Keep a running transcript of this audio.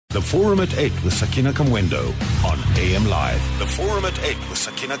The Forum at 8 with Sakina Kamwendo on AM Live. The Forum at 8 with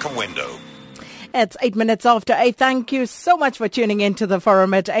Sakina Kamwendo. It's 8 minutes after 8. Thank you so much for tuning in to the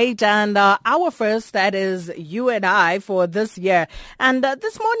Forum at 8. And our first, that is you and I for this year. And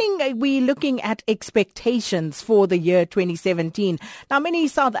this morning, we're looking at expectations for the year 2017. Now, many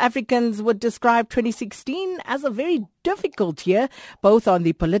South Africans would describe 2016 as a very difficult year, both on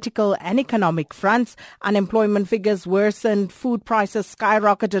the political and economic fronts. Unemployment figures worsened, food prices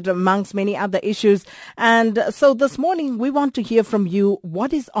skyrocketed, amongst many other issues. And so this morning, we want to hear from you.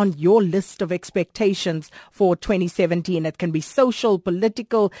 What is on your list of expectations for 2017? It can be social,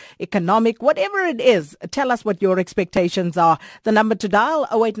 political, economic, whatever it is. Tell us what your expectations are. The number to dial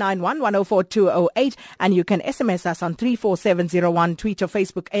 0891 104 208, and you can SMS us on 34701, tweet or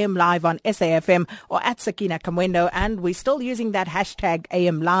Facebook AM Live on SAFM or at Sakina Kamwendo, and we're still using that hashtag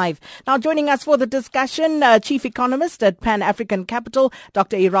AM Live. Now joining us for the discussion, Chief Economist at Pan-African Capital,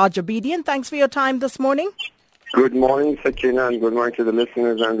 Dr. Iraj Abedian. Thanks for your time this morning. Good morning, Sakina, and good morning to the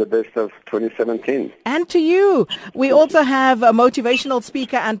listeners, and the best of 2017. And to you. We also have a motivational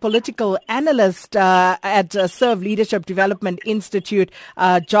speaker and political analyst at Serve Leadership Development Institute,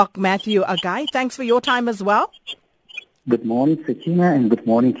 Jock Matthew Agai. Thanks for your time as well. Good morning, Sakina, and good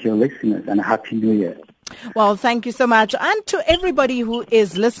morning to your listeners, and a Happy New Year. Well, thank you so much. And to everybody who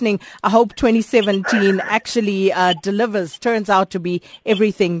is listening, I hope 2017 actually delivers, turns out to be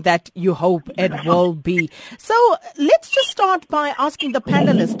everything that you hope it will be. So let's just start by asking the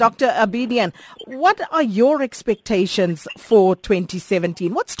panelists, Dr. Abedian, what are your expectations for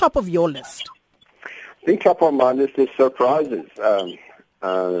 2017? What's top of your list? I think top of my list is surprises.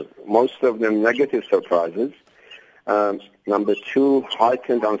 Most of them negative surprises. Number two,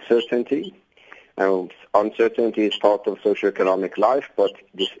 heightened uncertainty. Uncertainty is part of socioeconomic life, but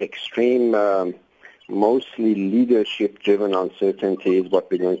this extreme, mostly leadership-driven uncertainty is what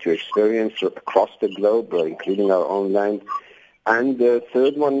we're going to experience across the globe, including our own land. And the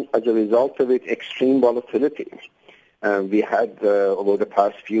third one, as a result of it, extreme volatility. We had, over the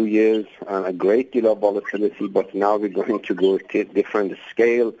past few years, a great deal of volatility, but now we're going to go to a different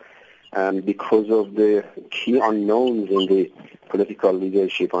scale because of the key unknowns in the political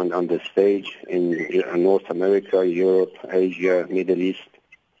leadership on the stage in North America, Europe, Asia, Middle East.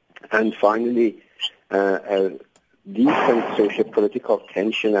 And finally, a decent socio-political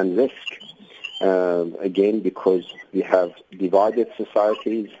tension and risk. Again, because we have divided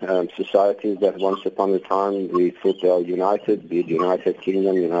societies, societies that once upon a time we thought they are united, be it United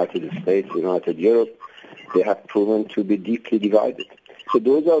Kingdom, United States, United Europe. They have proven to be deeply divided. So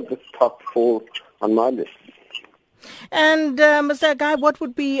those are the top four on my list. And Mr. Agai, what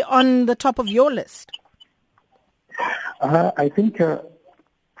would be on the top of your list? I think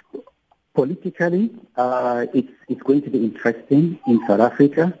politically it's going to be interesting in South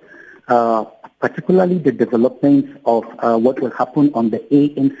Africa, particularly the developments of what will happen on the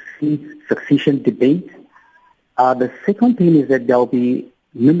ANC succession debate. The second thing is that there will be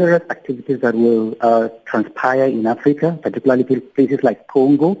numerous activities that will transpire in Africa, particularly places like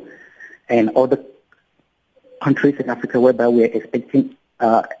Congo and other countries in Africa whereby we are expecting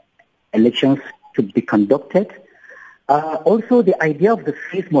elections to be conducted. Also, the idea of the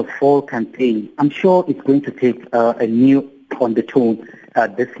Faith Must Fall campaign, I'm sure it's going to take a new undertone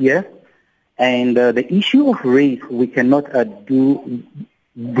this year. And the issue of race, we cannot do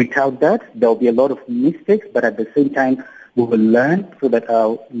without that. There will be a lot of mistakes, but at the same time, we will learn so that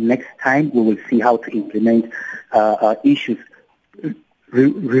next time we will see how to implement issues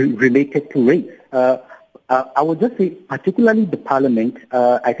related to race. I would just say, particularly the Parliament,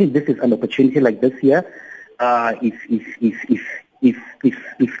 I think this is an opportunity like this year. If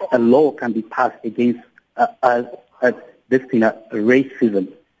a law can be passed against this thing, racism,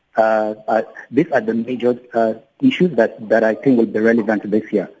 these are the major issues that I think will be relevant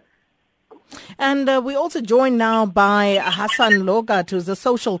this year. And we're also joined now by Hassen Logart, who's a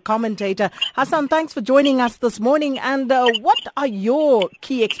social commentator. Hassen, thanks for joining us this morning. And what are your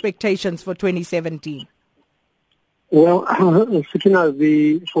key expectations for 2017? Well, Sakina,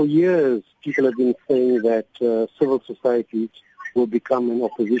 for years, people have been saying that civil society will become an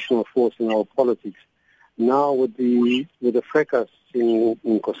oppositional force in our politics. Now, with the fracas in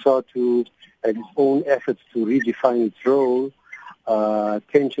COSATU and its own efforts to redefine its role,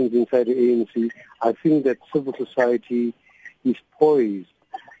 tensions inside the ANC, I think that civil society is poised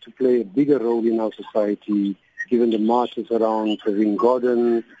to play a bigger role in our society, given the marches around Pravin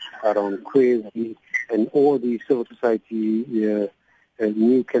Gordhan, around Kwesi, and all the civil society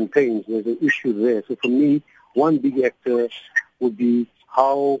new campaigns. There's an issue there. So for me, one big actor would be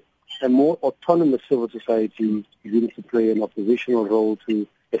how a more autonomous civil society begins to play an oppositional role to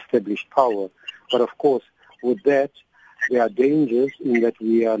established power. But of course, with that, there are dangers in that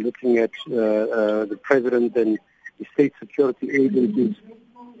we are looking at the president and the state security agencies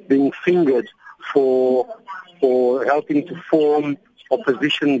being fingered for helping to form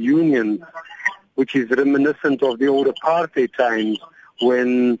opposition unions, which is reminiscent of the old apartheid times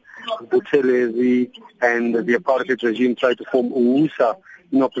when Buthelezi and the apartheid regime tried to form UNISA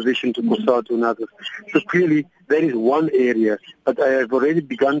in opposition to COSATU and others. So clearly, that is one area. But I have already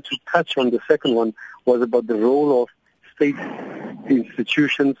begun to touch on the second one, was about the role of state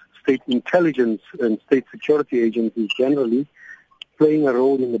institutions, state intelligence and state security agencies generally playing a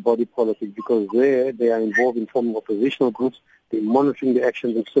role in the body politic, because there they are involved in forming oppositional groups, they're monitoring the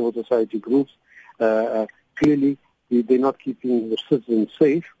actions of civil society groups. Clearly, they're not keeping the citizens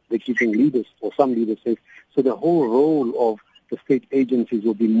safe, they're keeping leaders or some leaders safe. So the whole role of the state agencies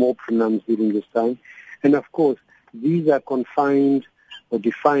will be more pronounced during this time. And of course, these are confined or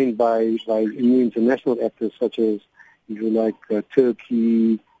defined by new international actors such as, if you like,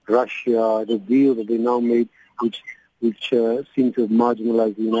 Turkey, Russia, the deal that they now made, which seem to have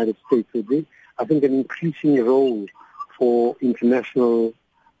marginalized the United States. So I think an increasing role for international,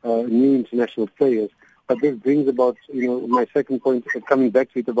 new international players. But this brings about, my second point, coming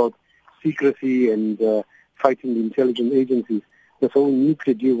back to it about secrecy and fighting the intelligence agencies. This whole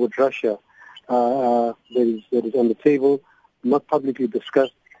nuclear deal with Russia that is on the table, not publicly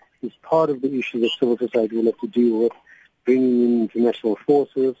discussed, is part of the issue that civil society will have to deal with, bringing in international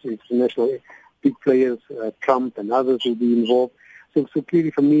forces, international big players, Trump and others will be involved. So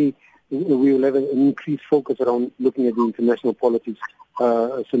clearly for me, we will have an increased focus around looking at the international politics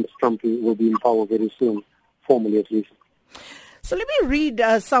since Trump will be in power very soon, formally at least. So let me read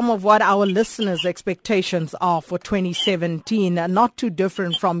some of what our listeners' expectations are for 2017, not too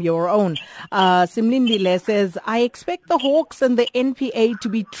different from your own. Simlindile says, I expect the Hawks and the NPA to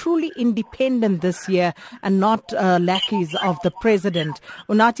be truly independent this year and not lackeys of the president.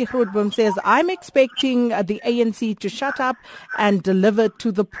 Unati Grootboom says, I'm expecting the ANC to shut up and deliver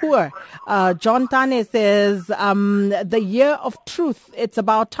to the poor. John Tane says, the year of truth. It's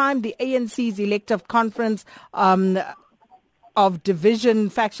about time the ANC's elective conference of division,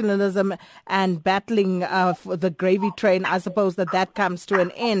 factionalism and battling for the gravy train, I suppose that comes to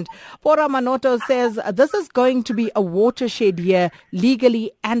an end. Pora Manoto says, this is going to be a watershed year,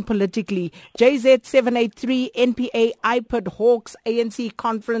 legally and politically. JZ783, NPA, IPID, Hawks, ANC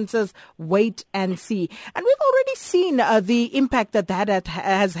conferences, wait and see. And we've already seen the impact that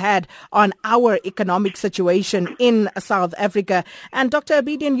has had on our economic situation in South Africa. And Dr.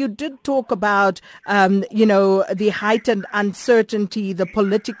 Abedian, you did talk about, the heightened uncertainty, the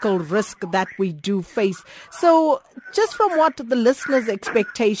political risk that we do face. So just from what the listeners'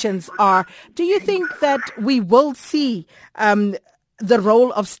 expectations are, do you think that we will see the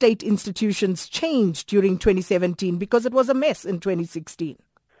role of state institutions change during 2017 because it was a mess in 2016?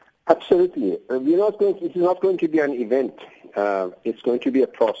 Absolutely. It is not going to be an event. It's going to be a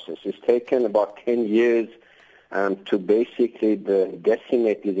process. It's taken about 10 years to basically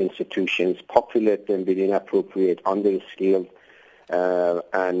decimate these institutions, populate them with inappropriate, under-skilled,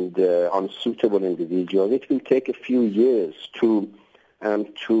 and unsuitable individuals. It will take a few years to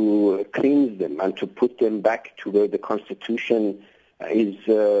cleanse them and to put them back to where the Constitution is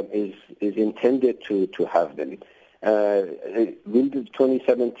intended to have them. Will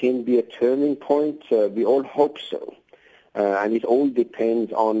 2017 be a turning point? We all hope so, and it all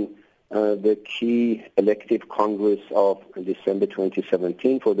depends on the key elective Congress of December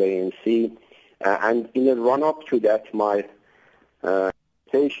 2017 for the ANC. And in the run-up to that, my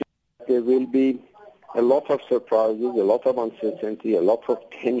expectation there will be a lot of surprises, a lot of uncertainty, a lot of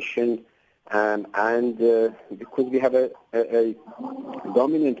tension, and because we have a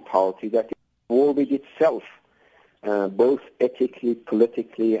dominant party that is at war with itself, both ethically,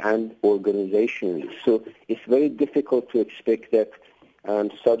 politically, and organizationally. So it's very difficult to expect that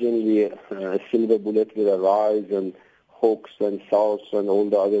suddenly a silver bullet will arise and Hawks and SARS and all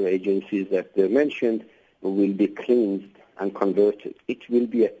the other agencies that they mentioned will be cleansed and converted. It will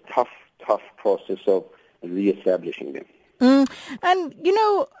be a tough process of reestablishing them. And,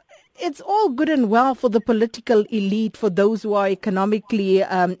 it's all good and well for the political elite, for those who are economically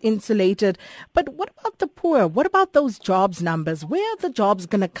insulated. But what about the poor? What about those jobs numbers? Where are the jobs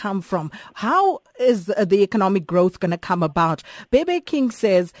going to come from? How is the economic growth going to come about? Bebe King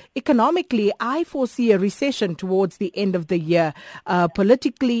says, economically, I foresee a recession towards the end of the year.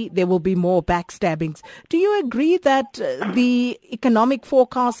 Politically, there will be more backstabbings. Do you agree that the economic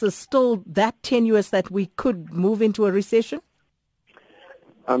forecast is still that tenuous that we could move into a recession?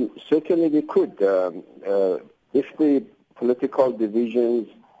 Certainly we could. If the political divisions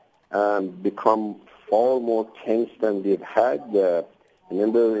become far more tense than we've had.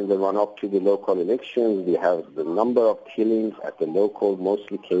 Remember, in the run-up to the local elections, we have the number of killings at the local,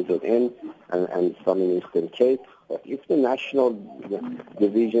 mostly KZN and some in Eastern Cape. But if the national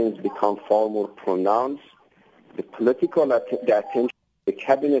divisions become far more pronounced, the political attention, the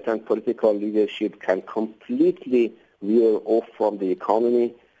cabinet and political leadership can completely veer off from the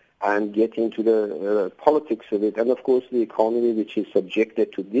economy and get into the politics of it. And of course, the economy, which is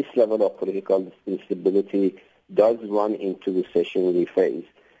subjected to this level of political instability, does run into recessionary phase.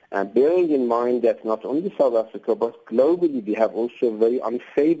 And bearing in mind that not only South Africa, but globally, we have also very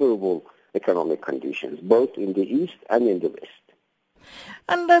unfavorable economic conditions, both in the East and in the West.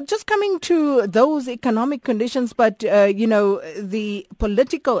 And just coming to those economic conditions, but, the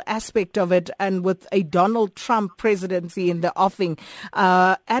political aspect of it, and with a Donald Trump presidency in the offing,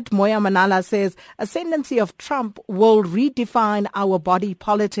 at Moya Manala says, ascendancy of Trump will redefine our body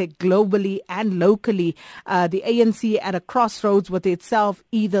politic globally and locally. The ANC at a crossroads with itself,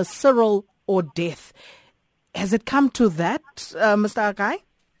 either Cyril or death. Has it come to that, Mr. Agai?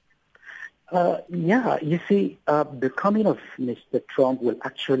 You see, the coming of Mr. Trump will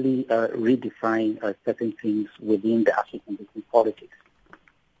actually redefine certain things within the African politics.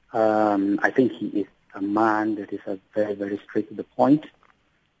 I think he is a man that is very, very straight to the point.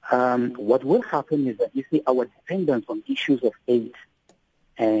 What will happen is that, you see, our dependence on issues of aid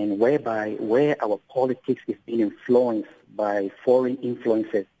and where our politics is being influenced by foreign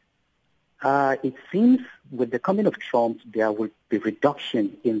influences, it seems with the coming of Trump, there will be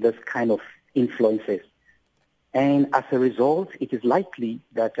reduction in this kind of influences, and as a result, it is likely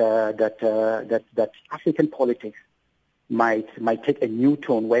that African politics might take a new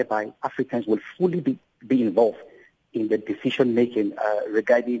tone, whereby Africans will fully be involved in the decision making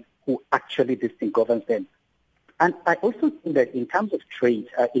regarding who actually this thing governs them. And I also think that in terms of trade,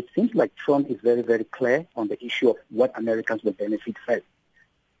 it seems like Trump is very, very clear on the issue of what Americans will benefit first.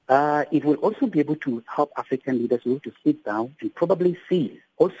 It will also be able to help African leaders to sit down and probably see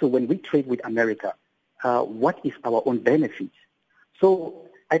also when we trade with America, what is our own benefit. So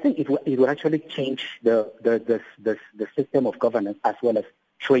I think it will actually change the system of governance as well as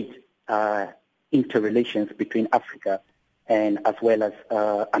trade interrelations between Africa and as well as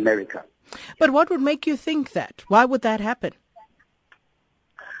America. But what would make you think that? Why would that happen?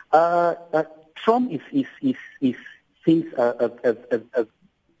 Trump seems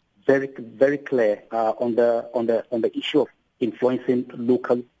very, very clear on the issue of influencing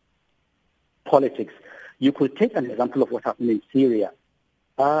local politics. You could take an example of what happened in Syria.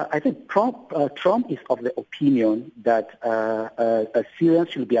 I think Trump is of the opinion that Syrians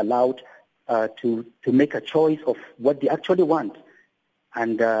should be allowed to make a choice of what they actually want,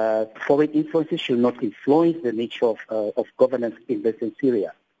 and foreign influences should not influence the nature of governance in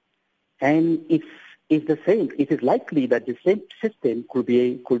Syria. And it's the same. It is likely that the same system could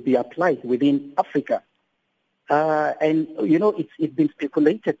be applied within Africa. And it's been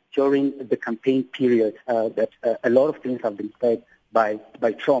speculated during the campaign period that a lot of things have been said by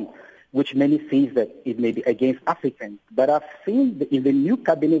Trump, which many see that it may be against Africans. But I've seen in the new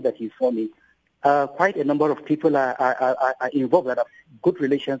cabinet that he's forming, quite a number of people are involved that have good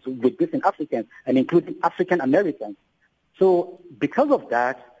relations with different Africans, and including African Americans. So because of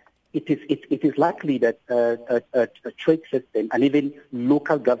that, it is likely that a trade system and even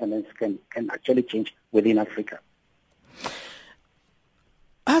local governance can actually change within Africa.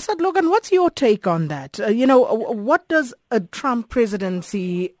 Hassen Logart, what's your take on that? What does a Trump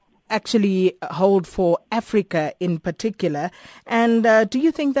presidency actually hold for Africa in particular? And do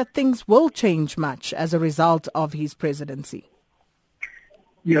you think that things will change much as a result of his presidency?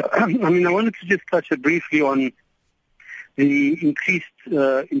 Yeah, I wanted to just touch briefly on the increased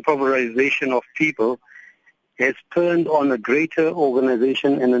impoverization of people has turned on a greater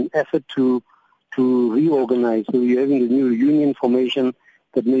organization and an effort to reorganize. So we're having the new union formation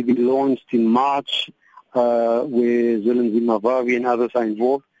that may be launched in March, where Zelensky, Mavavi and others are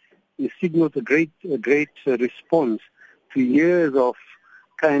involved. It signals a great response to years of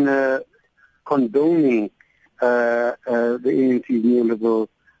kind of condoning the ANC's neoliberal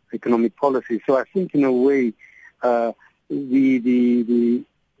economic policy. So I think in a way, the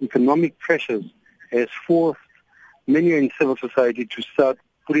economic pressures has forced many in civil society to start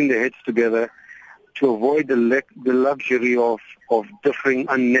putting their heads together to avoid the luxury of differing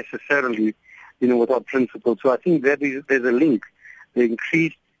unnecessarily, without principle. So I think there's a link. The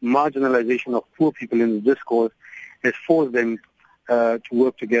increased marginalization of poor people in the discourse has forced them to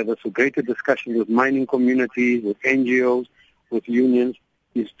work together. So greater discussion with mining communities, with NGOs, with unions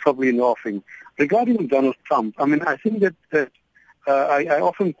is probably in the offing. Regarding Donald Trump, I think that I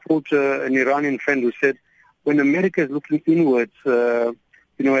often quote an Iranian friend who said, when America is looking inwards,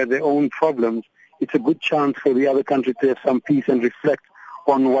 at their own problems, it's a good chance for the other country to have some peace and reflect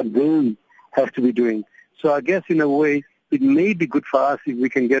on what they have to be doing. So I guess in a way, it may be good for us if we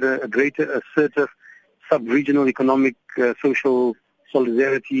can get a greater assertive sub-regional economic social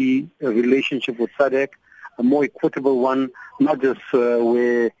solidarity relationship with SADC, a more equitable one, not just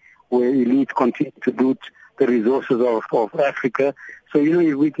where elites continue to loot the resources of Africa. So,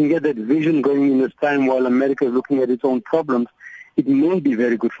 if we can get that vision going in this time while America is looking at its own problems, it may be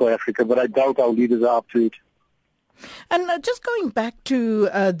very good for Africa, but I doubt our leaders are up to it. And just going back to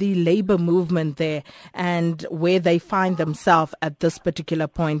the labor movement there and where they find themselves at this particular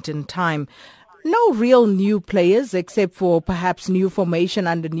point in time, no real new players except for perhaps new formation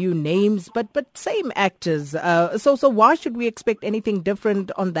under new names, but same actors. So why should we expect anything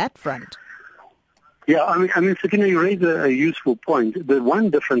different on that front? Yeah, I mean, Sakina, you raise a useful point. The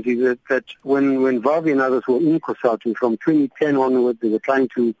one difference is that when Vavi and others were in COSATU from 2010 onward, they were trying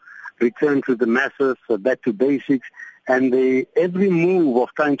to return to the masses, back to basics, and every move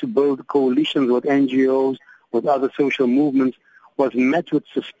of trying to build coalitions with NGOs, with other social movements, was met with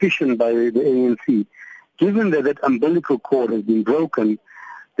suspicion by the ANC. Given that umbilical cord has been broken,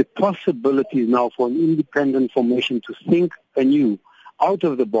 the possibility is now for an independent formation to think anew, out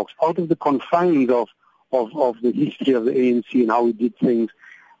of the box, out of the confines of the history of the ANC and how we did things,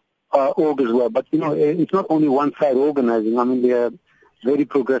 augurs well. But, it's not only one side organizing. I mean, there are very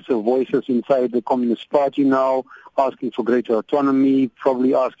progressive voices inside the Communist Party now, asking for greater autonomy,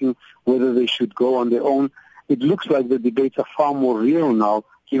 probably asking whether they should go on their own. It looks like the debates are far more real now,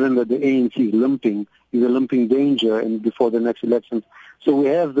 given that the ANC is a limping danger before the next elections. So we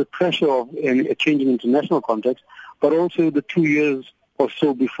have the pressure of a changing international context, but also the 2 years or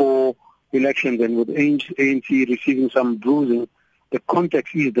so before elections, and with ANC receiving some bruising, the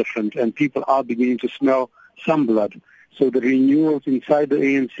context is different, and people are beginning to smell some blood. So the renewals inside the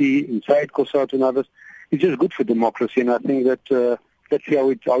ANC, inside COSATU and others, is just good for democracy, and I think that let's see how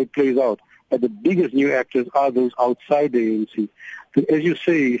it plays out. But the biggest new actors are those outside the ANC. So as you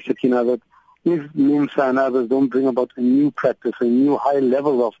say, Sakina, that if NUMSA and others don't bring about a new practice, a new high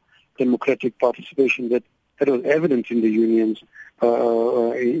level of democratic participation that was evident in the unions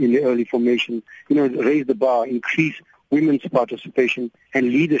in the early formation, raise the bar, increase women's participation and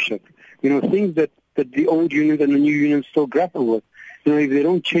leadership, things that the old unions and the new unions still grapple with. If they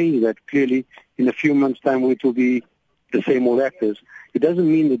don't change that, clearly in a few months' time it will be the same old actors. It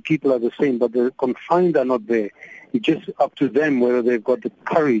doesn't mean that people are the same, but the confines are not there. It's just up to them whether they've got the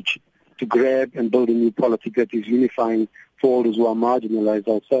courage to grab and build a new politic that is unifying for all those who are marginalized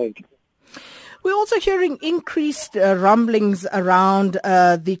outside. We're also hearing increased rumblings around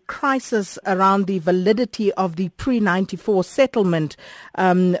the crisis around the validity of the pre-94 settlement,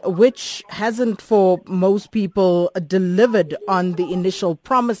 which hasn't for most people delivered on the initial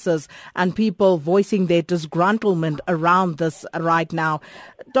promises, and people voicing their disgruntlement around this right now.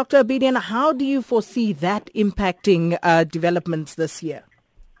 Dr. Abedian, how do you foresee that impacting developments this year?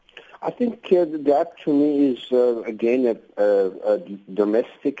 I think that to me is, again, a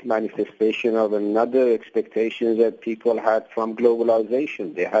domestic manifestation of another expectation that people had from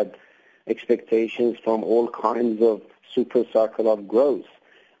globalization. They had expectations from all kinds of super cycle of growth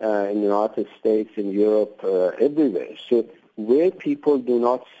in the United States, in Europe, everywhere. So where people do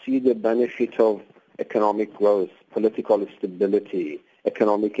not see the benefit of economic growth, political stability,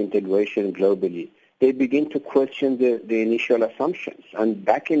 economic integration globally, they begin to question the initial assumptions. And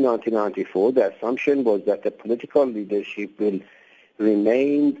back in 1994, the assumption was that the political leadership will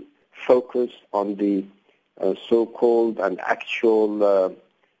remain focused on the so-called and actual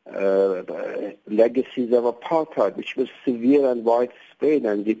legacies of apartheid, which was severe and widespread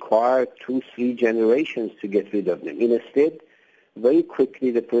and required 2-3 generations to get rid of them. Instead, very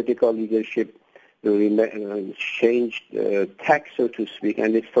quickly the political leadership changed tack, so to speak,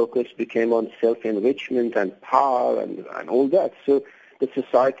 and its focus became on self-enrichment and power and all that. So the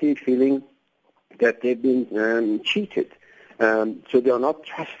society feeling that they've been cheated. So they are not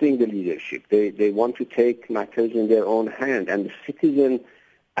trusting the leadership. They want to take matters in their own hand. And the citizen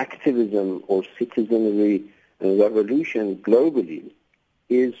activism or citizenry revolution globally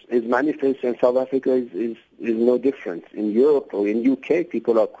is manifest, and South Africa is no different. In Europe or in UK,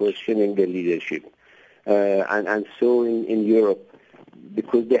 people are questioning the leadership. And so in Europe,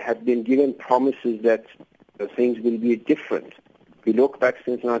 because they have been given promises that things will be different. We look back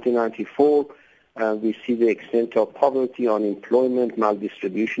since 1994, we see the extent of poverty, unemployment,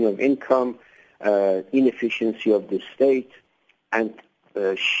 maldistribution of income, inefficiency of the state, and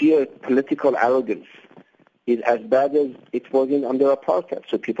sheer political arrogance is as bad as it was under apartheid.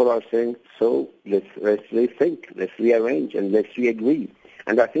 So people are saying, so let's rethink, let's rearrange, and let's re-agree.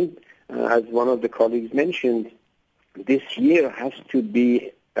 And I think, as one of the colleagues mentioned, this year has to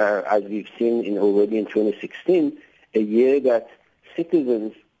be, as we've seen already in 2016, a year that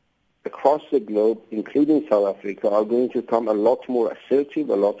citizens across the globe, including South Africa, are going to become a lot more assertive,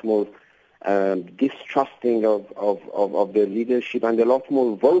 a lot more distrusting of their leadership, and a lot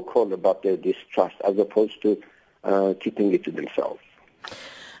more vocal about their distrust as opposed to keeping it to themselves.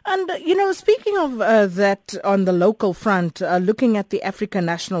 And, speaking of that on the local front, looking at the African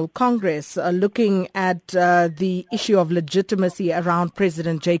National Congress, looking at the issue of legitimacy around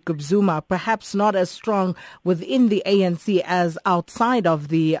President Jacob Zuma, perhaps not as strong within the ANC as outside of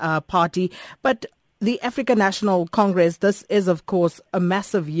the party, but the African National Congress, this is, of course, a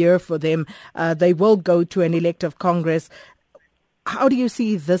massive year for them. They will go to an elective Congress. How do you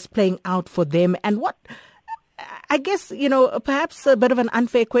see this playing out for them? And what, I guess, perhaps a bit of an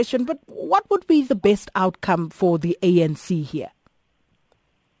unfair question, but what would be the best outcome for the ANC here?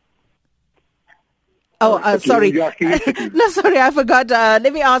 Oh, sorry. No, sorry, I forgot.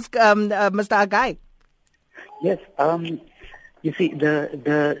 Let me ask Mr. Agai. Yes. You see,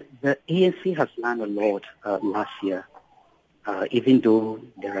 the ANC has learned a lot last year, even though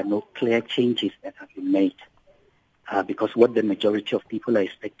there are no clear changes that have been made, because what the majority of people are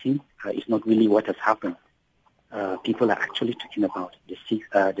expecting is not really what has happened. People are actually talking about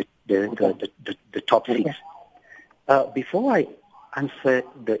the top six. Before I answer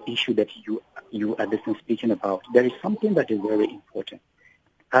the issue that you are speaking about, there is something that is very important.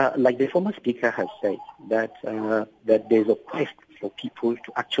 Like the former speaker has said, that there's a quest for people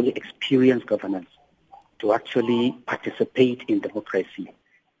to actually experience governance, to actually participate in democracy.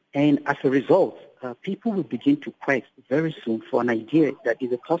 And as a result, people will begin to quest very soon for an idea that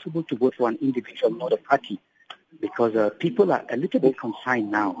is it possible to vote for an individual, not a party. Because people are a little bit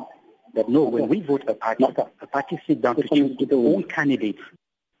concerned now that, no, when we vote a party sit down to choose their own candidates.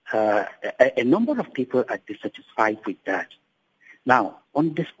 A number of people are dissatisfied with that. Now,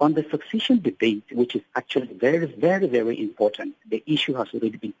 on the succession debate, which is actually very, very, very important, the issue has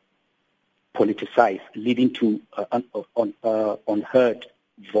already been politicized, leading to unheard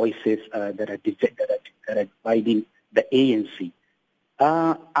voices that are dividing the ANC.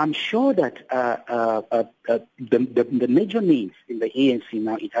 I'm sure that the major names in the ANC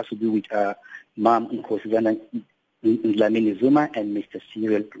now, it has to do with Mam Dlamini Zuma and Mr.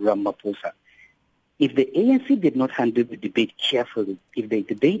 Cyril Ramaphosa. If the ANC did not handle the debate carefully, if the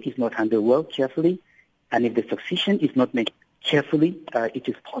debate is not handled well carefully, and if the succession is not made carefully, it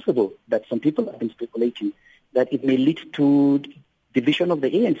is possible that some people have been speculating that it may lead to division of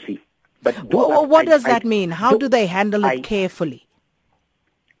the ANC. But what does that mean? How do they handle it carefully?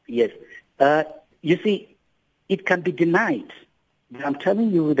 Yes. You see, it can be denied. But I'm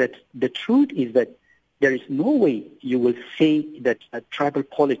telling you that the truth is that there is no way you will say that tribal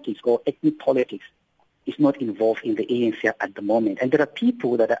politics or ethnic politics is not involved in the ANC at the moment. And there are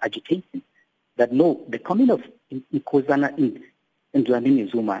people that are agitating that no, the coming of Nkosana in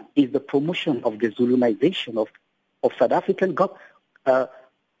Dlamini Zuma is the promotion of the Zulumization of South African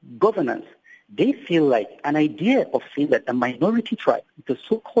governance. They feel like an idea of saying that a minority tribe, the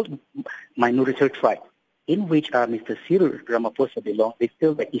so-called minority tribe, in which Mr. Cyril Ramaphosa belongs, they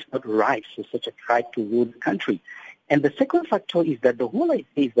feel that it's not right for such a tribe to rule the country. And the second factor is that the whole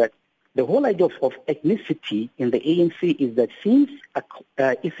idea of ethnicity in the ANC is that since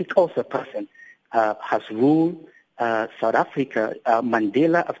if it also a person has ruled South Africa,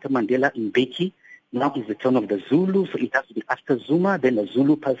 Mandela, after Mandela in Mbeki, now is the turn of the Zulu, so it has to be after Zuma, then a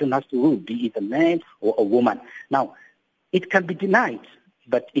Zulu person has to rule, be it a man or a woman. Now, it can be denied,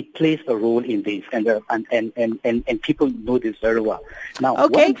 but it plays a role in this, and people know this very well. Now,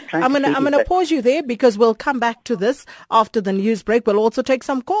 okay, I'm gonna pause you there because we'll come back to this after the news break. We'll also take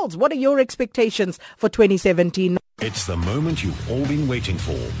some calls. What are your expectations for 2017? It's the moment you've all been waiting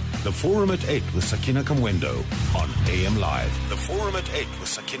for. The Forum at 8 with Sakina Kamwendo on AM Live. The Forum at 8 with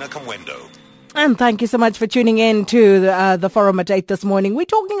Sakina Kamwendo. And thank you so much for tuning in to the Forum at 8 this morning. We're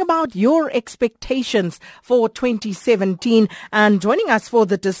talking about your expectations for 2017. And joining us for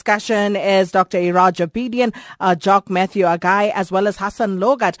the discussion is Dr. Iraj Abedian, Jock, Matthew Agai, as well as Hassen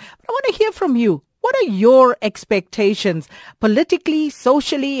Logart. But I want to hear from you. What are your expectations politically,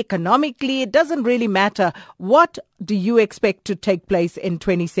 socially, economically? It doesn't really matter. What do you expect to take place in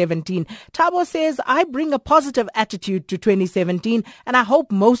 2017? Thabo says, I bring a positive attitude to 2017, and I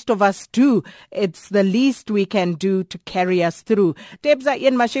hope most of us do. It's the least we can do to carry us through. Debza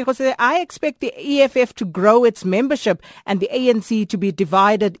Ian Mashego says, I expect the EFF to grow its membership and the ANC to be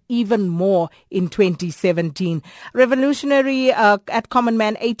divided even more in 2017. Revolutionary at Common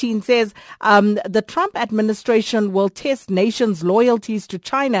Man 18 says, the Trump administration will test nations' loyalties to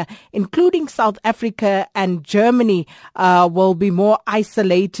China, including South Africa and Germany. Will be more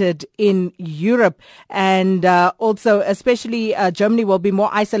isolated in Europe, and also especially Germany will be more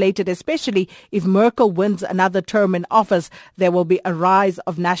isolated, especially if Merkel wins another term in office. There will be a rise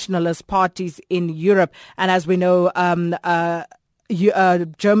of nationalist parties in Europe, and as we know,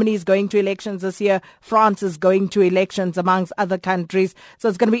 Germany is going to elections this year. France is going to elections amongst other countries. So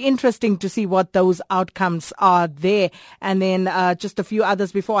it's going to be interesting to see what those outcomes are there. And then just a few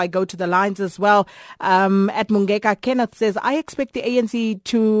others before I go to the lines as well. At Mungeka, Kenneth says, I expect the ANC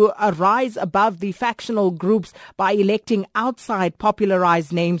to rise above the factional groups by electing outside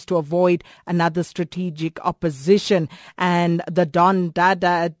popularized names to avoid another strategic opposition. And the Don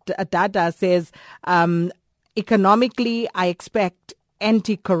Dada says, economically, I expect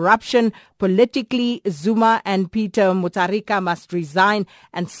anti-corruption. Politically, Zuma and Peter Mutharika must resign.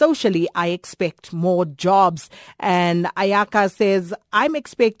 And socially, I expect more jobs. And Ayaka says, I'm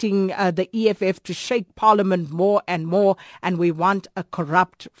expecting the EFF to shake Parliament more and more, and we want a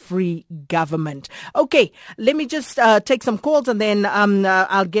corrupt-free government. Okay, let me just take some calls, and then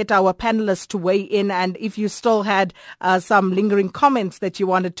I'll get our panelists to weigh in. And if you still had some lingering comments that you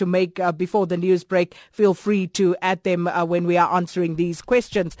wanted to make before the news break, feel free to add them when we are answering these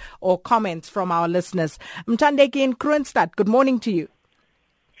questions or comments from our listeners. Mtandeki in Kroonstad, good morning to you.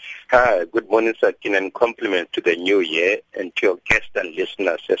 Hi, good morning, Sakin, and compliment to the new year and to your guests and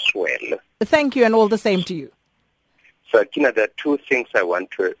listeners as well. Thank you, and all the same to you. Sakina, there are two things I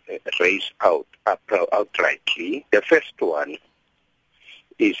want to raise outrightly. The first one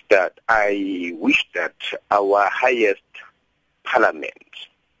is that I wish that our highest parliament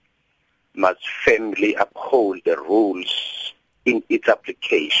must firmly uphold the rules in its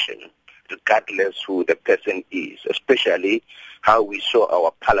application, regardless who the person is, especially how we saw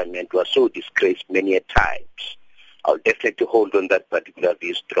our parliament was so disgraced many a times. I'll definitely hold on that particular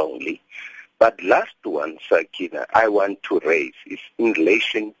view strongly. But last one, Sakina, I want to raise is in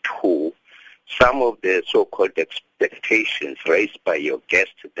relation to some of the so-called expectations raised by your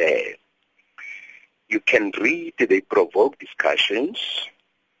guest there. You can read, they provoke discussions,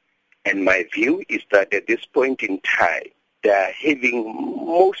 and my view is that at this point in time, they are having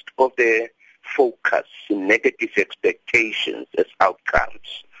most of the focus in negative expectations as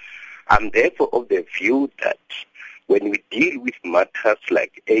outcomes. I'm therefore of the view that when we deal with matters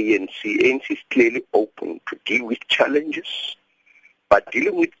like ANC is clearly open to deal with challenges, but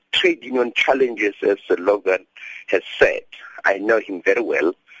dealing with trade union challenges, as Logart has said, I know him very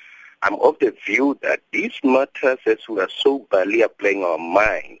well, I'm of the view that these matters, as we are soberly applying our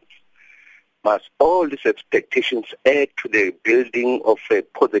minds, must all these expectations add to the building of a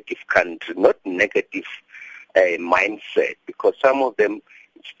positive country, not negative mindset, because some of them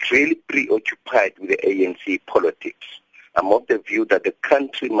is really preoccupied with the ANC politics. I'm of the view that the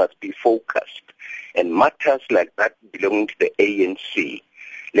country must be focused, and matters like that belonging to the ANC,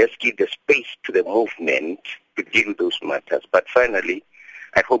 let's give the space to the movement to deal with those matters. But finally,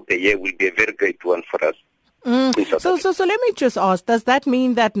 I hope the year will be a very great one for us. So let me just ask, does that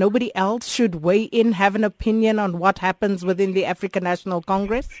mean that nobody else should weigh in, have an opinion on what happens within the African National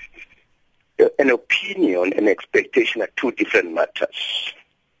Congress? An opinion and expectation are two different matters.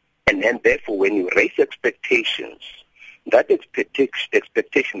 And therefore, when you raise expectations, that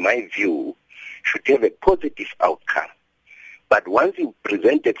expectation, my view, should have a positive outcome. But once you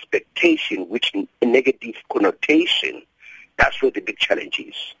present expectation which a negative connotation, that's where the big challenge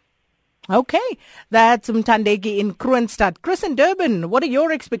is. Okay, that's Mtandeki in Kroonstad. Chris in Durban, what are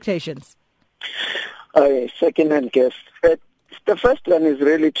your expectations? Second-hand guess. The first one is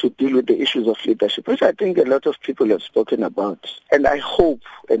really to deal with the issues of leadership, which I think a lot of people have spoken about. And I hope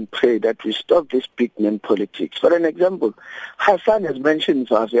and pray that we stop this big man politics. For an example, Hassan has mentioned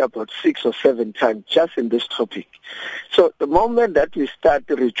Zazi about 6 or 7 times just in this topic. So the moment that we start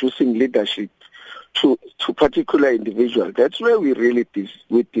reducing leadership to particular individuals, that's where we really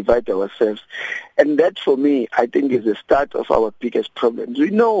divide ourselves. And that, for me, I think is the start of our biggest problems. We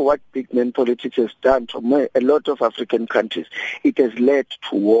know what big man politics has done to a lot of African countries. It has led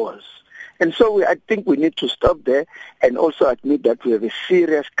to wars. And so I think we need to stop there and also admit that we have a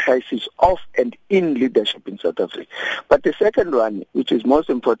serious crisis of and in leadership in South Africa. But the second one, which is most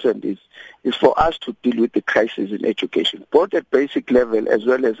important, is for us to deal with the crisis in education, both at basic level as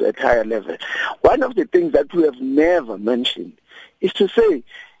well as at higher level. One of the things that we have never mentioned is to say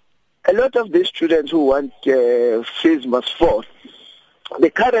a lot of these students who want fees must fall. The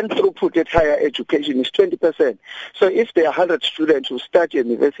current throughput at higher education is 20%. So if there are 100 students who start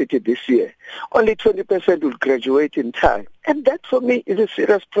university this year, only 20% will graduate in time. And that, for me, is a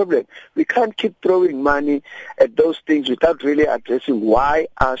serious problem. We can't keep throwing money at those things without really addressing why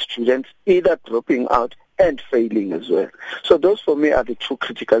are students either dropping out and failing as well. So those, for me, are the two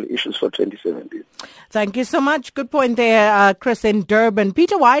critical issues for 2017. Thank you so much. Good point there, Chris in Durban.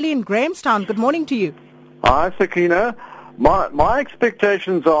 Peter Wiley in Grahamstown, good morning to you. Hi, Sakina. My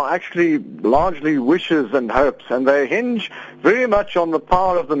expectations are actually largely wishes and hopes, and they hinge very much on the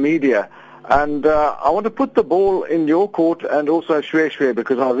power of the media. And I want to put the ball in your court and also Shwe,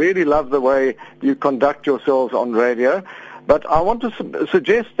 because I really love the way you conduct yourselves on radio. But I want to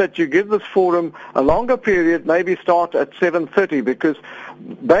suggest that you give this forum a longer period, maybe start at 7:30, because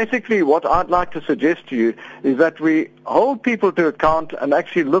basically what I'd like to suggest to you is that we hold people to account and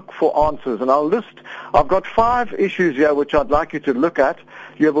actually look for answers. And I've got 5 issues here which I'd like you to look at.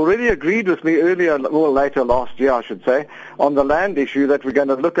 You have already agreed with me earlier, or later last year, I should say, on the land issue, that we're going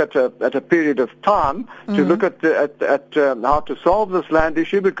to look at a period of time to look at how to solve this land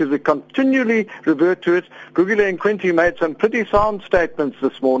issue, because we continually revert to it. Gugile and Quinty made some pretty sound statements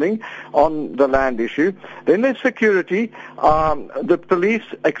this morning on the land issue. Then there's security. The police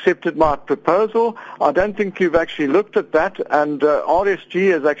accepted my proposal. I don't think you've actually looked at that, and RSG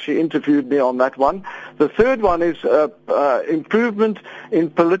has actually interviewed me on that one. The third one is improvement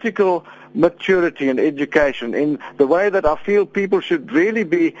in political maturity and education, in the way that I feel people should really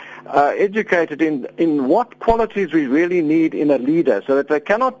be educated in what qualities we really need in a leader, so that they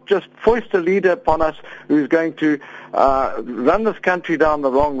cannot just foist a leader upon us who's going to run this country down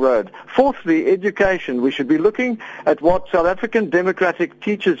the wrong road. Fourthly, education. We should be looking at what South African Democratic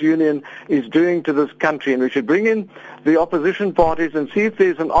Teachers Union is doing to this country, and we should bring in the opposition parties and see if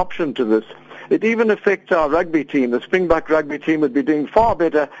there's an option to this. It even affects our rugby team. The Springbok rugby team would be doing far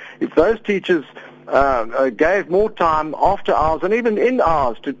better if those teachers gave more time after hours and even in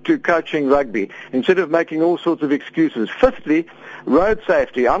hours to coaching rugby, instead of making all sorts of excuses. Fifthly, road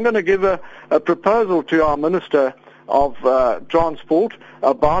safety. I'm going to give a proposal to our Minister of Transport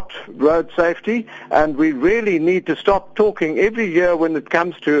about road safety, and we really need to stop talking every year when it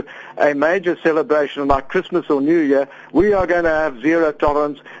comes to a major celebration like Christmas or New Year. We are going to have zero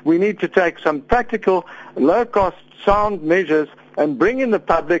tolerance. We need to take some practical, low-cost, sound measures and bring in the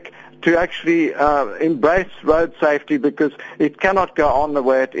public to actually embrace road safety, because it cannot go on the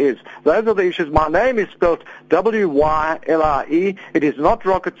way it is. Those are the issues. My name is spelled W-Y-L-I-E. It is not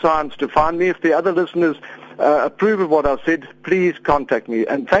rocket science to find me. If the other listeners approve of what I've said, please contact me.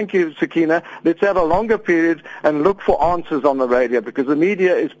 And thank you, Sakina. Let's have a longer period and look for answers on the radio, because the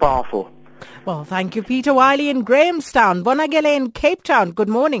media is powerful. Well, thank you, Peter Wiley in Grahamstown. Bonagele in Cape Town, good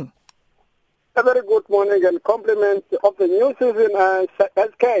morning. A very good morning and compliments of the new season,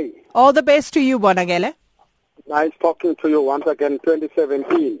 SK. All the best to you, Bonagele. Nice talking to you once again,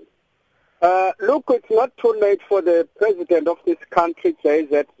 2017. Look, it's not too late for the president of this country,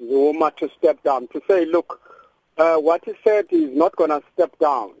 Jacob Zuma, to step down, to say, look, what he said is not going to step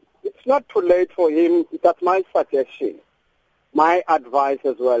down. It's not too late for him. That's my suggestion, my advice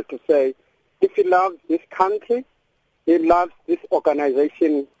as well, to say, if he loves this country, he loves this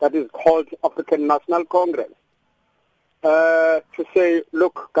organization that is called African National Congress, to say,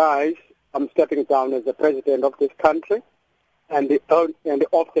 look, guys, I'm stepping down as the president of this country and of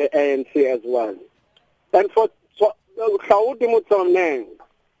the ANC as well. And for Saudi Mutsoneng,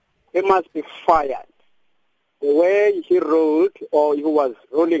 he must be fired. The way he ruled, or he was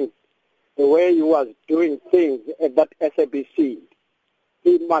ruling, the way he was doing things at that SABC,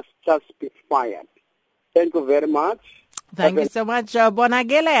 he must just be fired. Thank you very much. Thank you so much,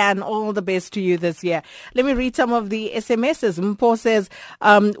 Bonagele, and all the best to you this year. Let me read some of the SMSs. Mpo says,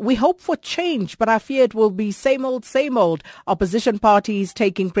 we hope for change, but I fear it will be same old, same old. Opposition parties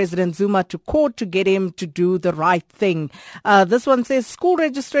taking President Zuma to court to get him to do the right thing. This one says, school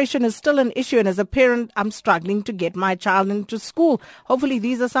registration is still an issue, and as a parent, I'm struggling to get my child into school. Hopefully,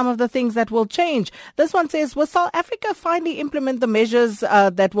 these are some of the things that will change. This one says, will South Africa finally implement the measures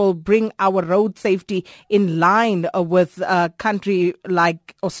that will bring our road safety in line with a country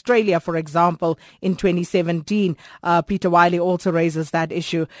like Australia, for example, in 2017. Peter Wiley also raises that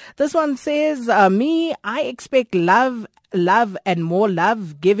issue. This one says, I expect love love and more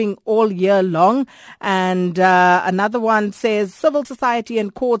love, giving all year long. And another one says civil society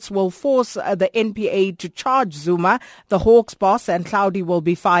and courts will force the NPA to charge Zuma. The Hawks boss and Cloudy will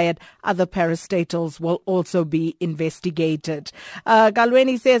be fired. Other parastatals will also be investigated.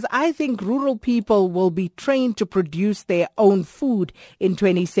 Galweni says, I think rural people will be trained to produce their own food in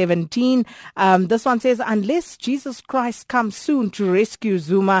 2017. This one says, unless Jesus Christ comes soon to rescue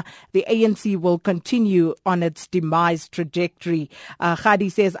Zuma, the ANC will continue on its demise trajectory.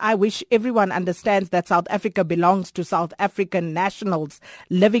 Khadi says, I wish everyone understands that South Africa belongs to South African nationals.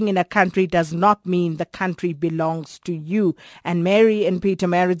 Living in a country does not mean the country belongs to you. And Mary in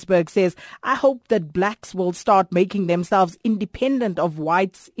Pietermaritzburg says, I hope that blacks will start making themselves independent of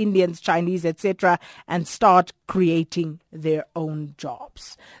whites, Indians, Chinese, etc., and start creating their own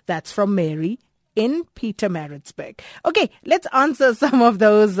jobs. That's from Mary in Pietermaritzburg. Okay, let's answer some of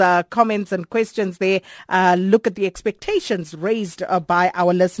those comments and questions there. Look at the expectations raised by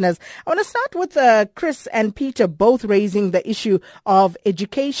our listeners. I want to start with Chris and Peter both raising the issue of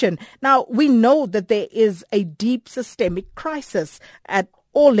education. Now, we know that there is a deep systemic crisis at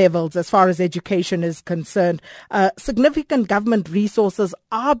all levels as far as education is concerned. Significant government resources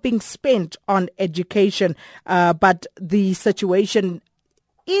are being spent on education, but the situation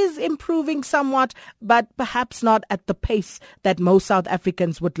is improving somewhat, but perhaps not at the pace that most South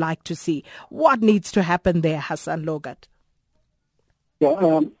Africans would like to see. What needs to happen there, Hassen Logart?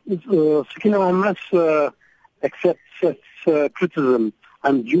 Yeah, Sakina, I must accept such criticism.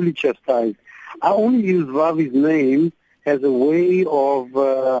 I'm duly chastised. I only use Ravi's name as a way of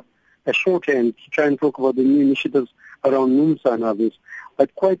a shorthand to try and talk about the new initiatives around NUMSA and others.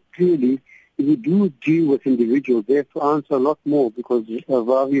 But quite clearly, if we do deal with individuals, they have to answer a lot more, because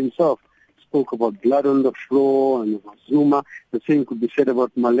Ravi himself spoke about blood on the floor and about Zuma. The same could be said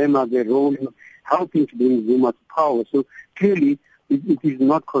about Malema, their role in helping to bring Zuma to power. So clearly, it is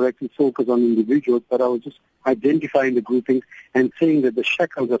not correct to focus on individuals, but I was just identifying the groupings and saying that the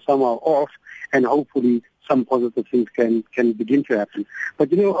shackles are somehow off, and hopefully some positive things can begin to happen. But,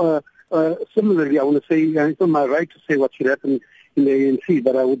 similarly, I want to say, it's not my right to say what should happen in the ANC,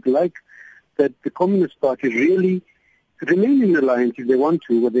 but I would like that the Communist Party really remain in alliance if they want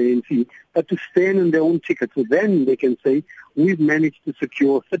to with the ANC, but to stand on their own ticket. So then they can say, we've managed to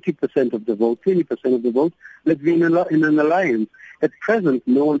secure 30% of the vote, 20% of the vote, let's be in an alliance. At present,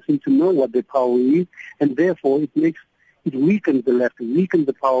 no one seems to know what their power is, and therefore it weakens the left, it weakens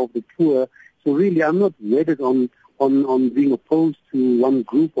the power of the poor. So really, I'm not wedded on being opposed to one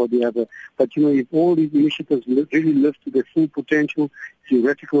group or the other. But, if all these initiatives really live to their full potential,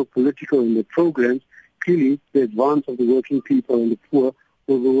 theoretical, political, and their programs, clearly the advance of the working people and the poor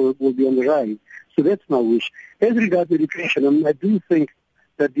will be on the rise. So that's my wish. As regards education, I do think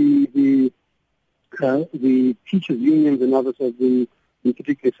that the teachers' unions and others have been, in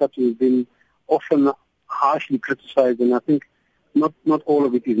particular subjects, been often harshly criticized, and I think not all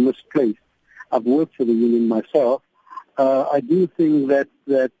of it is misplaced. I've worked for the union myself. I do think that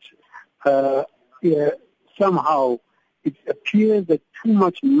somehow it appears that too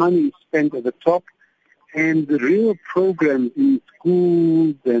much money is spent at the top, and the real programs in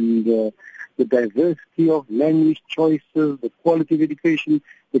schools and the diversity of language choices, the quality of education,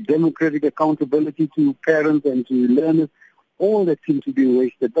 the democratic accountability to parents and to learners, all that seems to be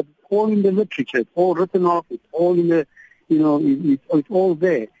wasted. But it's all in the literature, it's all written off, it's all in the, it's all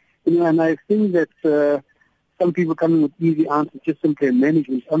there. And I think that some people coming with easy answers, just simply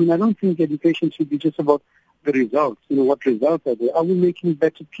management. I don't think education should be just about the results. What results are there? Are we making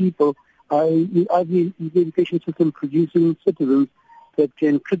better people? Are the education system producing citizens that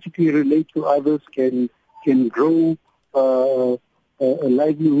can critically relate to others, can grow a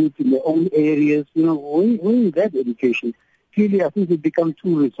livelihood in their own areas? Where is that education? Clearly, I think we've become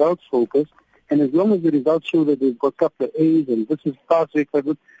too results-focused, and as long as the results show that they've got a couple of A's and this is pass rate,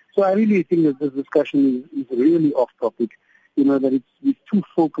 so I really think that this discussion is really off topic, that it's too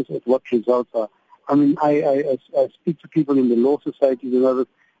focused at what results are. I speak to people in the law societies and others.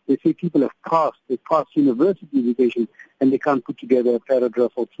 They say people have they passed university education, and they can't put together a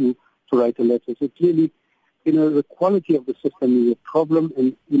paragraph or two to write a letter. So clearly, the quality of the system is a problem,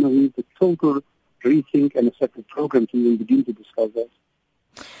 and, we need a total rethink and a separate program to even begin to discuss that.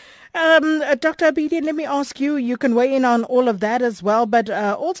 Dr. Abedian, let me ask you, you can weigh in on all of that as well, but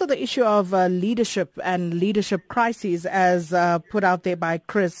also the issue of leadership and leadership crises as put out there by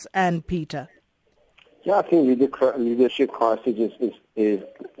Chris and Peter. Yeah, I think leadership crisis is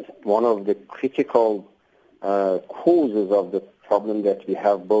one of the critical causes of the problem that we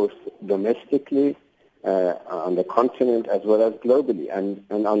have both domestically on the continent as well as globally. And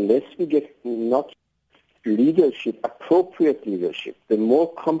unless we get not leadership, appropriate leadership. The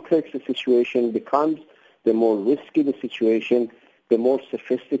more complex the situation becomes, the more risky the situation, the more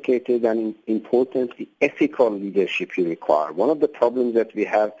sophisticated and importantly ethical leadership you require. One of the problems that we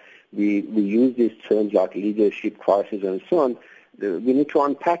have, we use these terms like leadership crisis and so on. We need to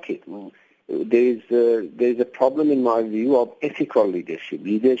unpack it. There is a problem in my view of ethical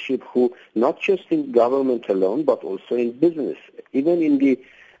leadership who not just in government alone but also in business, even in the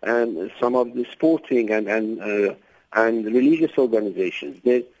some of the sporting and religious organizations.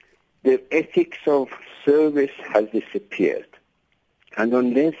 The ethics of service has disappeared. And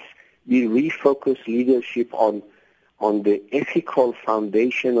unless we refocus leadership on the ethical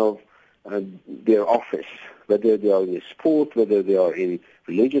foundation of their office, whether they are in sport, whether they are in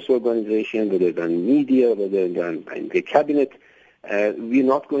religious organization, whether they're in media, whether they're in the cabinet, we're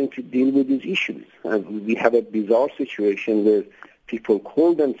not going to deal with these issues. We have a bizarre situation where people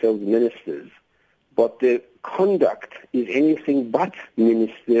call themselves ministers, but their conduct is anything but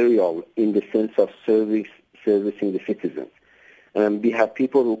ministerial in the sense of servicing the citizens. We have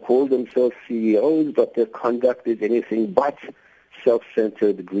people who call themselves CEOs, but their conduct is anything but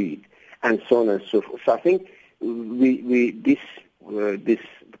self-centered greed, and so on and so forth. So I think this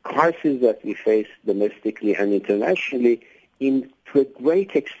crisis that we face domestically and internationally, to a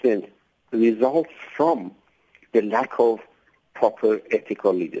great extent, results from the lack of proper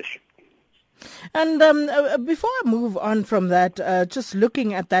ethical leadership. And before I move on from that, just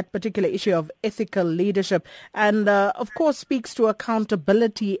looking at that particular issue of ethical leadership, and of course speaks to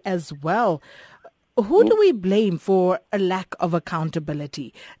accountability as well. Who do we blame for a lack of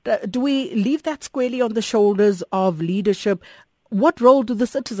accountability? Do we leave that squarely on the shoulders of leadership? What role do the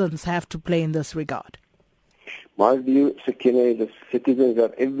citizens have to play in this regard? My view, Sakina, is the citizens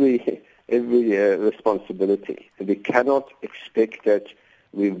have every responsibility. We cannot expect that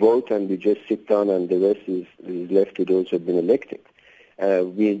we vote and we just sit down and the rest is left to those who have been elected.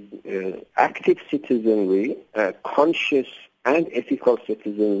 Active citizenry, conscious and ethical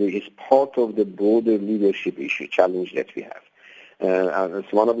citizenry is part of the broader leadership issue challenge that we have. As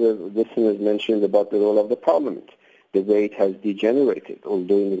one of the listeners mentioned about the role of the parliament, the way it has degenerated,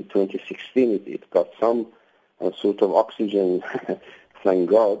 although in 2016 it got some sort of oxygen, thank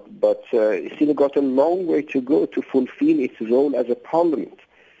God, but it still got a long way to go to fulfill its role as a parliament,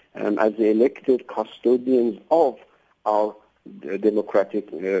 as the elected custodians of our democratic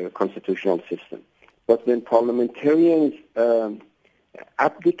constitutional system. But when parliamentarians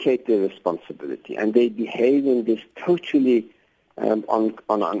abdicate their responsibility and they behave in this totally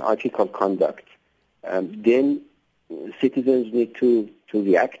unethical conduct, then citizens need to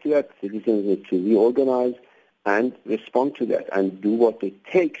react to that, citizens need to reorganize and respond to that and do what it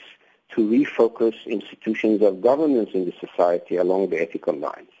takes to refocus institutions of governance in the society along the ethical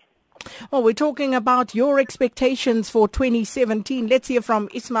lines. Well, we're talking about your expectations for 2017. Let's hear from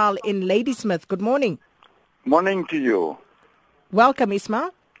Ismail in Ladysmith. Good morning. Morning to you. Welcome,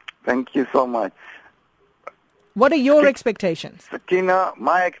 Ismail. Thank you so much. What are your expectations? Sakina,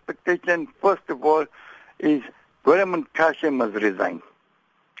 my expectation, first of all, is Commentator must resign.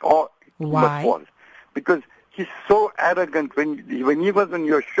 Or why? Must fall. Because he's so arrogant. When he was on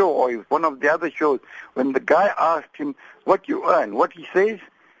your show or one of the other shows, when the guy asked him what you earn, what he says,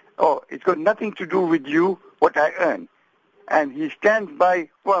 oh, it's got nothing to do with you, what I earn. And he stands by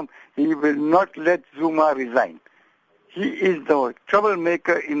firm. He will not let Zuma resign. He is the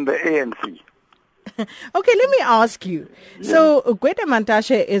troublemaker in the ANC. Okay, let me ask you. Yes. So,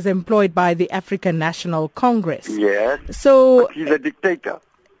 Commentator is employed by the African National Congress. Yes, so but he's a dictator.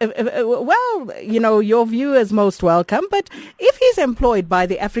 Well, you know, your view is most welcome, but if he's employed by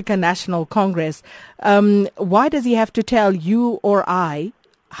the African National Congress, why does he have to tell you or I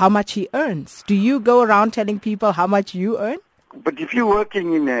how much he earns? Do you go around telling people how much you earn? But if you're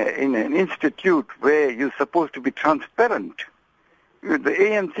working in an institute where you're supposed to be transparent, the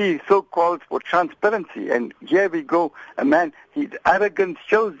ANC so calls for transparency, and here we go. A man, his arrogance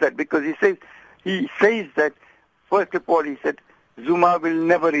shows that because he says that, first of all, he said, Zuma will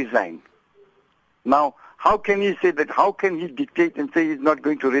never resign. Now, how can he say that? How can he dictate and say he's not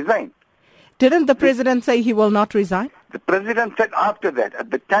going to resign? Didn't the president say he will not resign? The president said after that, at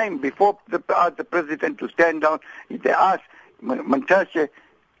the time before the president to stand down, they asked Commentator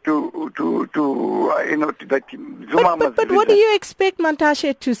that Zuma must But what do you expect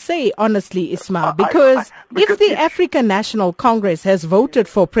Commentator to say, honestly, Ismail? Because if the African National Congress has voted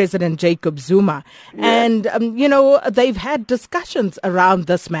for President Jacob Zuma, and, they've had discussions around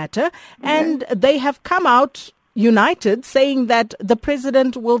this matter, and they have come out united saying that the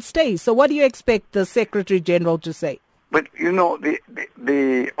president will stay. So what do you expect the Secretary General to say? But,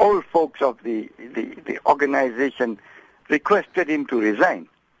 the old folks of the organization requested him to resign,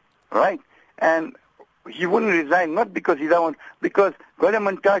 right? And he wouldn't resign, not because he don't want, because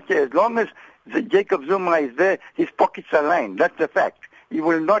Montashe, as long as Jacob Zuma is there, his pockets are lined. That's a fact.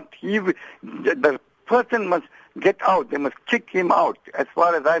 The person must get out. They must kick him out, as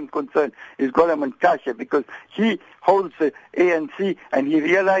far as I'm concerned, is Montashe, because he holds the ANC and he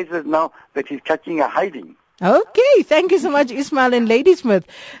realizes now that he's catching a hiding. Okay, thank you so much, Ismail and Ladysmith.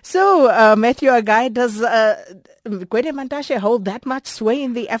 So, Matthew Agai, does Gwede Mantashe hold that much sway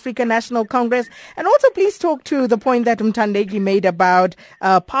in the African National Congress? And also, please talk to the point that Mthandeki made about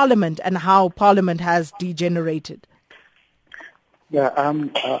Parliament and how Parliament has degenerated. Yeah,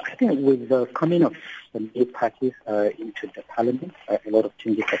 I think with the coming of the new parties into the Parliament, a lot of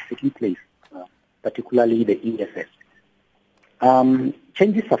changes have taken place, particularly the EFF.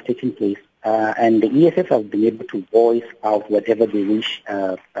 Changes have taken place. And the EFF have been able to voice out whatever they wish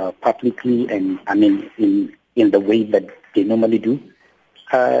publicly, and in the way that they normally do.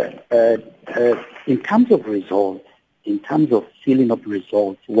 In terms of results, in terms of filling up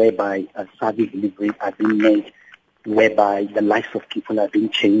results, whereby service delivery are being made, whereby the lives of people are being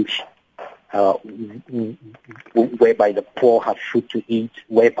changed, whereby the poor have food to eat,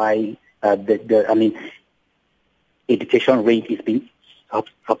 whereby education rate is being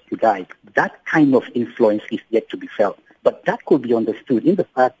subsidized. That kind of influence is yet to be felt. But that could be understood in the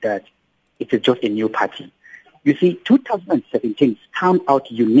fact that it is just a new party. You see, 2017 stand out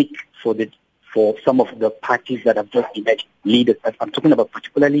unique for some of the parties that have just emerged leaders. I'm talking about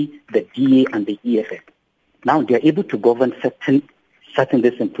particularly the DA and the EFF. Now they are able to govern certain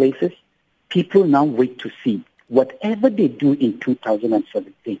different places. People now wait to see whatever they do in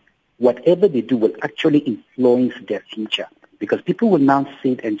 2017, whatever they do will actually influence their future. Because people will now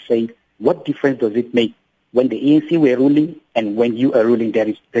sit and say, what difference does it make when the ANC were ruling and when you are ruling?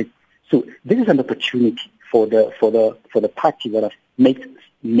 So this is an opportunity for the party that have made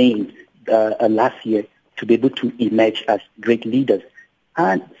names last year to be able to emerge as great leaders.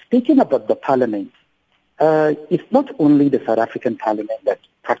 And speaking about the Parliament, it's not only the South African Parliament that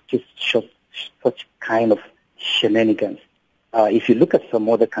practices such kind of shenanigans. If you look at some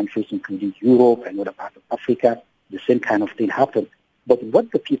other countries, including Europe and other parts of Africa, the same kind of thing happens. But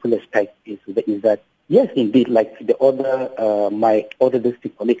what the people expect is that, yes, indeed, like the other, my other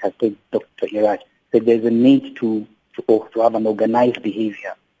district colleague has said, Dr. Iraj, that there's a need to have an organized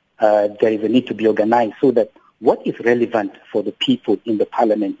behavior. There is a need to be organized so that what is relevant for the people in the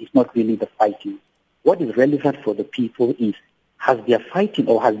Parliament is not really the fighting. What is relevant for the people is, has their fighting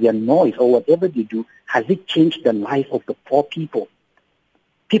or has their noise or whatever they do, has it changed the life of the poor people?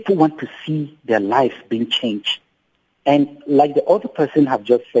 People want to see their lives being changed. And like the other person have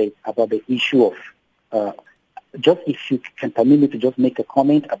just said about the issue of, just if you can permit me to just make a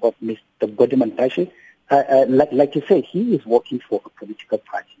comment about Mr. Gwede Mantashe, like you said, he is working for a political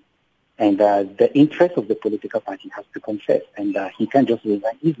party. And the interest of the political party has to confess, and he can't just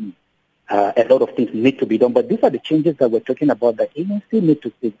resign easily. A lot of things need to be done, but these are the changes that we're talking about that ANC need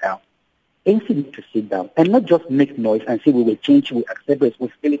to sit down. ANC need to sit down and not just make noise and say we will change, we accept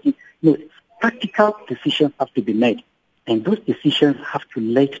responsibility. No, practical decisions have to be made. And those decisions have to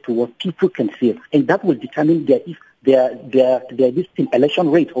lead to what people can see. And that will determine their election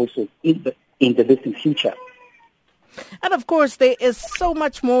rate also in the distant future. And of course, there is so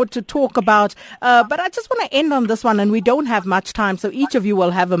much more to talk about. But I just want to end on this one, and we don't have much time, so each of you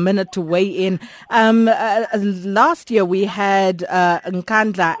will have a minute to weigh in. Last year we had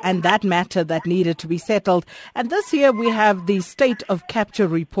Nkandla and that matter that needed to be settled. And this year we have the state of capture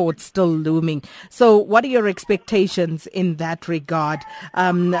report still looming. So what are your expectations in that regard?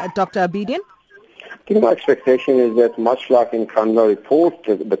 Dr. Abedian? I think my expectation is that much like in Kandla report,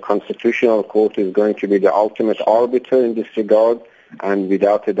 the Constitutional Court is going to be the ultimate arbiter in this regard, and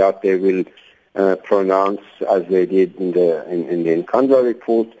without a doubt they will pronounce as they did in the Kandla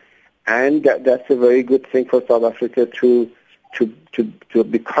report, and that's a very good thing for South Africa to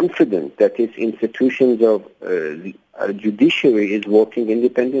be confident that its institutions of judiciary is working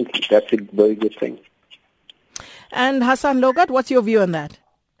independently. That's a very good thing. And Hassen Logart, what's your view on that?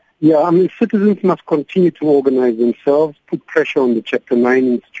 Yeah, I mean, citizens must continue to organize themselves, put pressure on the Chapter 9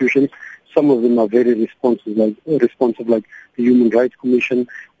 institutions. Some of them are very responsive, like the Human Rights Commission.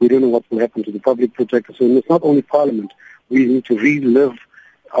 We don't know what will happen to the public protector. So it's not only Parliament. We need to relive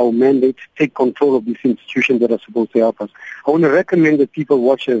our mandate, take control of these institutions that are supposed to help us. I want to recommend that people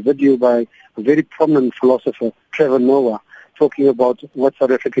watch a video by a very prominent philosopher, Trevor Noah, talking about what South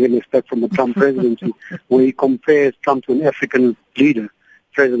Africa can expect from a Trump presidency, where he compares Trump to an African leader,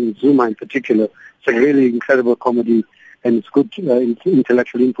 President Zuma in particular. It's a really incredible comedy and it's good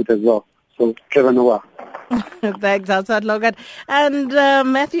intellectual input as well. So, Trevor Noah. Thanks, Hassen Logart. And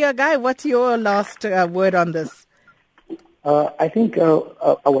Matthew Agai, what's your last word on this? I think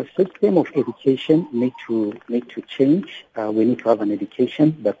our system of education need to change. We need to have an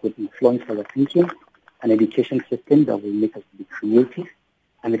education that will influence our thinking, an education system that will make us be creative,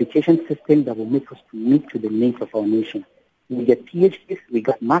 an education system that will make us to meet to the needs of our nation. We get PhDs, we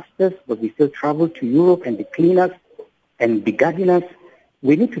got masters, but we still travel to Europe and be cleaners and be gardeners.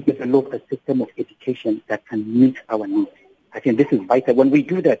 We need to develop a system of education that can meet our needs. I think this is vital. When we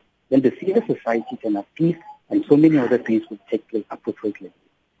do that, then the civil society can have peace, and so many other things will take place appropriately.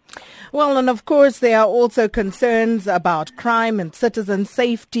 Well, and of course, there are also concerns about crime and citizen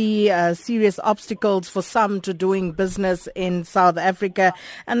safety, serious obstacles for some to doing business in South Africa.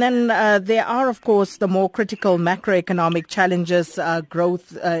 And then there are, of course, the more critical macroeconomic challenges,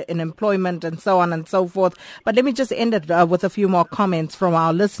 growth in employment and so on and so forth. But let me just end it with a few more comments from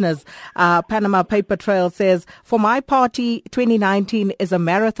our listeners. Panama Paper Trail says, for my party, 2019 is a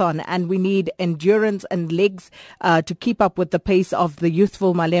marathon and we need endurance and legs to keep up with the pace of the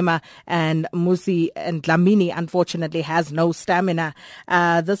youthful Malema, and Musi and Dlamini unfortunately has no stamina.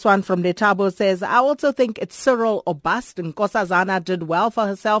 This one from Letabo says, I also think it's Cyril or bust, and Nkosazana did well for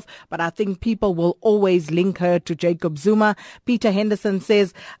herself, but I think people will always link her to Jacob Zuma. Peter Henderson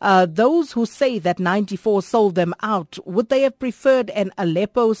says, those who say that 94 sold them out, would they have preferred an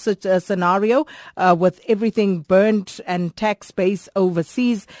Aleppo scenario with everything burnt and tax base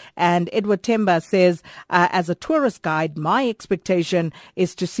overseas? And Edward Temba says, as a tourist guide, my expectation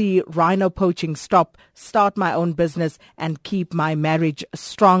is to see rhino poaching stop, start my own business and keep my marriage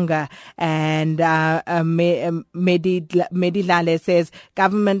stronger. And Medilale says,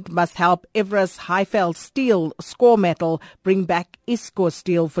 government must help Everest Highveld Steel, Score Metal, bring back ISCO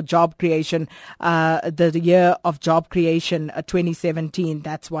Steel for job creation, the year of job creation, 2017.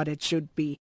 That's what it should be.